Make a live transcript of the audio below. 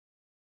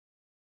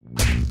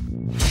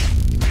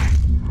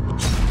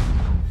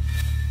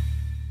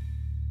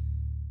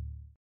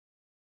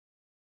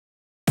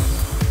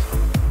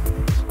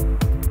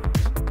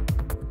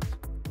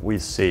we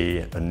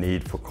see a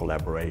need for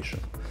collaboration,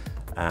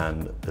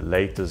 and the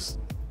latest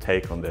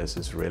take on this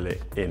is really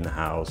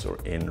in-house or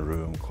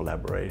in-room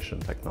collaboration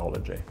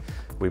technology.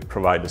 We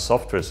provide the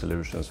software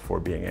solutions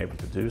for being able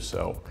to do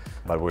so,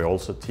 but we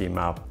also team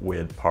up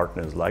with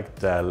partners like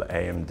Dell,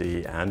 AMD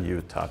and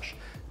UTouch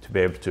to be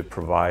able to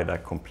provide a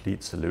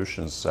complete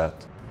solution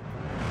set.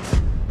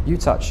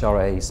 UTouch are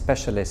a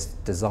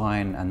specialist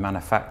design and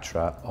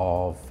manufacturer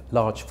of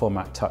large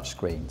format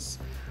touchscreens.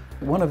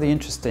 One of the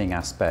interesting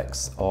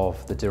aspects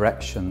of the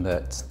direction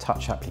that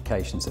touch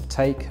applications have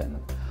taken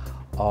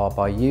are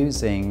by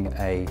using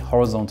a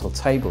horizontal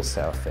table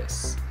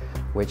surface,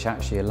 which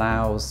actually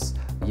allows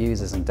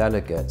users and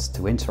delegates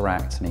to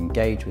interact and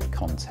engage with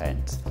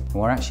content. And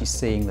we're actually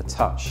seeing the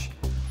touch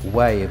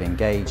way of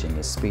engaging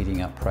is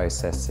speeding up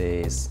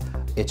processes,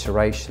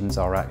 iterations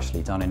are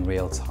actually done in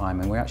real time,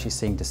 and we're actually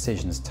seeing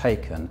decisions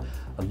taken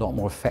a lot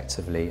more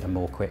effectively and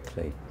more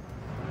quickly.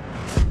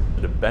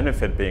 The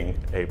benefit being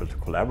able to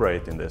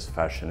collaborate in this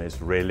fashion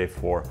is really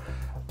for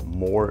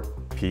more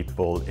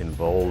people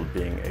involved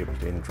being able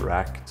to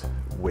interact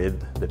with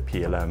the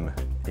PLM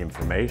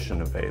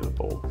information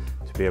available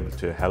to be able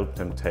to help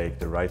them take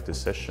the right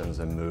decisions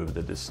and move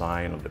the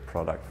design of the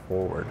product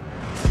forward.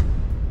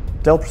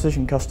 Dell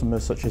Precision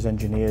customers such as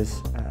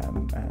engineers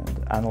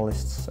and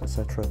analysts,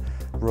 etc.,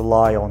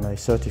 rely on a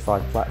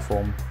certified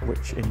platform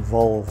which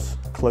involves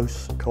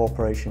close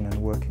cooperation and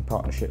working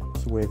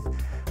partnerships with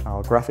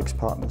our graphics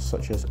partners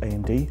such as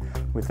AMD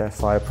with their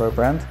FirePro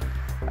brand,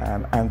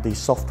 and the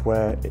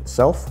software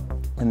itself,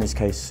 in this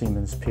case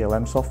Siemens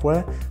PLM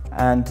Software,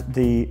 and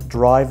the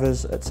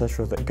drivers,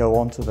 etc., that go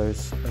onto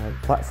those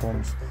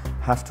platforms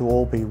have to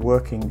all be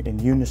working in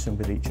unison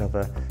with each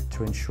other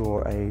to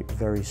ensure a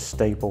very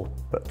stable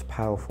but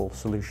powerful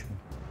solution.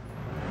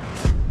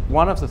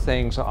 One of the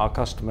things that our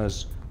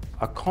customers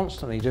are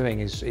constantly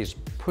doing is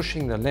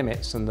pushing the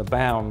limits and the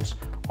bounds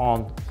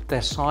on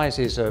their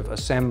sizes of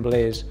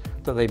assemblies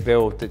that they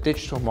build, the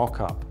digital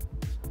mock-up,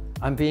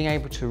 and being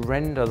able to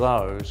render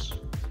those,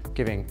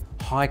 giving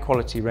high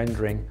quality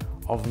rendering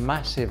of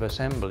massive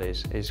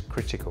assemblies is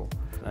critical.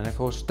 And of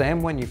course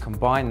then when you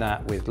combine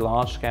that with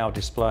large scale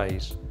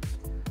displays,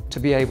 to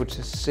be able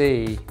to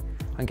see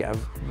and get a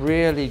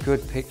really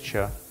good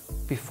picture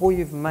before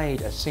you've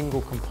made a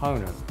single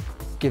component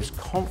gives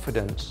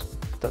confidence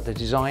that the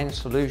design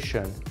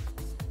solution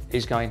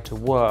is going to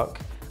work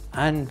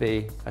and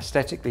be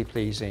aesthetically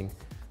pleasing,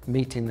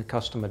 meeting the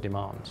customer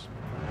demands.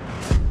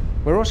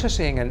 We're also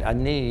seeing a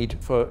need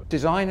for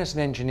designers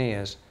and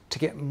engineers to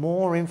get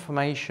more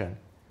information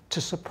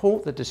to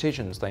support the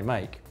decisions they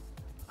make.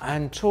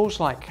 And tools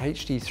like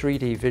HD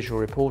 3D visual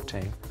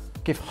reporting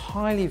give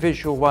highly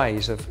visual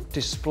ways of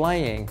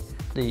displaying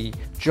the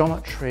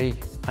geometry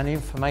and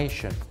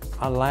information,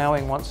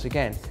 allowing once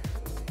again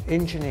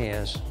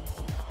engineers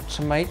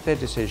to make their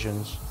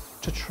decisions,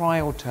 to try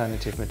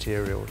alternative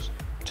materials,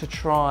 to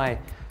try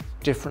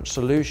different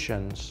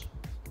solutions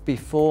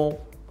before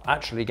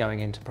actually going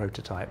into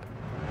prototype.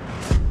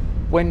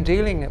 When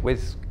dealing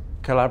with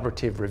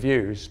collaborative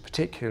reviews,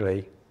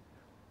 particularly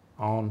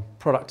on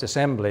product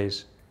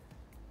assemblies,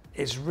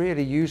 it's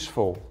really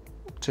useful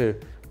to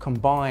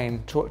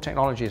combine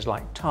technologies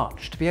like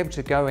touch to be able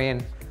to go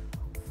in,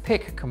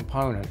 pick a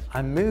component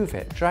and move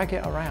it, drag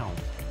it around,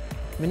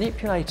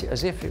 manipulate it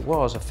as if it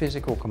was a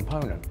physical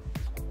component.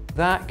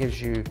 That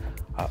gives you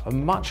a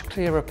much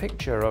clearer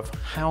picture of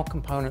how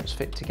components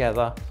fit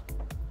together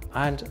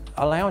and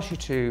allows you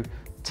to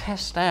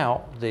test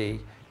out the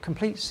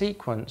complete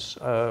sequence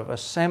of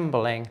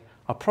assembling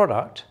a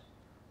product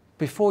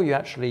before you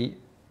actually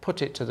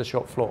put it to the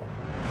shop floor.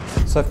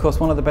 So of course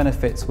one of the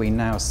benefits we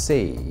now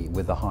see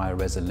with the higher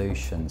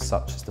resolution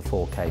such as the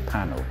 4K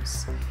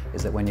panels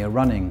is that when you're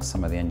running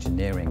some of the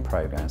engineering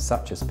programs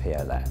such as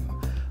PLM,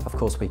 of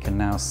course we can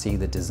now see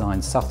the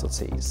design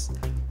subtleties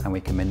and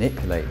we can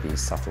manipulate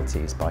these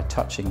subtleties by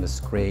touching the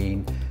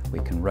screen, we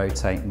can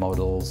rotate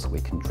models,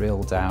 we can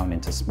drill down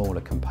into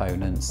smaller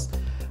components,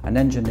 and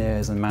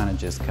engineers and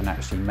managers can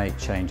actually make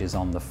changes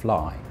on the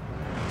fly.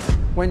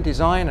 When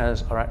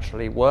designers are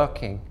actually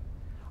working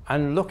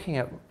and looking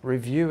at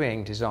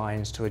reviewing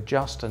designs to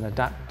adjust and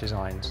adapt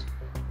designs,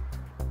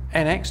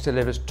 NX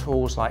delivers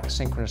tools like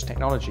synchronous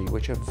technology,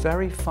 which are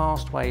very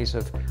fast ways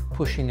of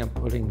pushing and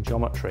pulling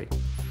geometry.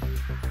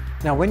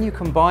 Now, when you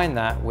combine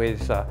that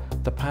with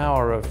the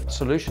power of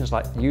solutions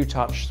like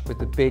UTouch with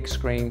the big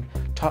screen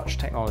touch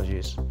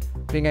technologies,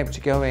 being able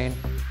to go in,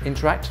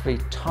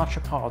 interactively touch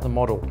a part of the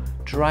model,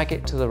 drag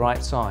it to the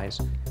right size,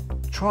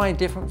 try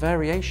different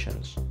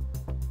variations.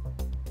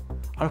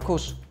 And of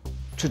course,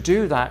 to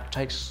do that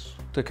takes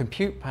the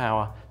compute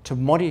power to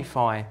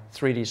modify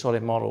 3D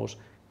solid models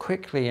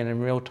quickly and in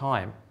real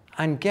time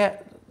and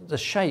get the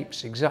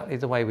shapes exactly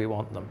the way we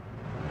want them.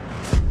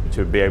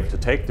 To be able to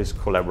take this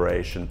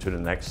collaboration to the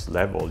next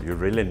level, you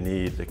really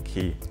need the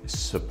key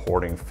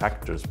supporting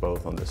factors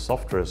both on the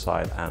software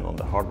side and on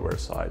the hardware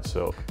side.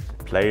 So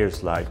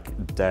players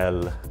like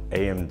Dell,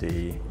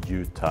 AMD,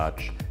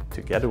 UTouch,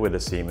 together with the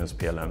Siemens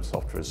PLM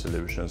software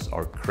solutions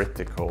are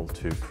critical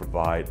to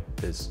provide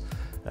this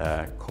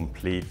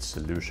complete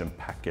solution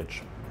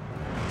package.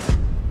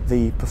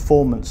 The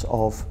performance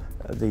of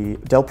the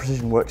Dell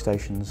Precision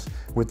workstations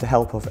with the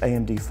help of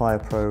AMD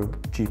FirePro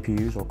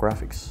GPUs or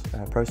graphics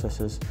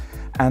processors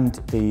and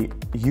the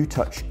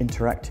UTouch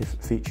interactive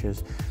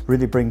features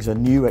really brings a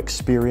new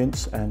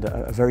experience and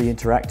a very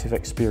interactive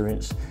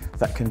experience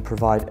that can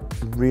provide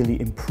really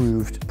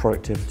improved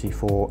productivity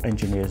for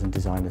engineers and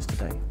designers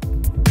today.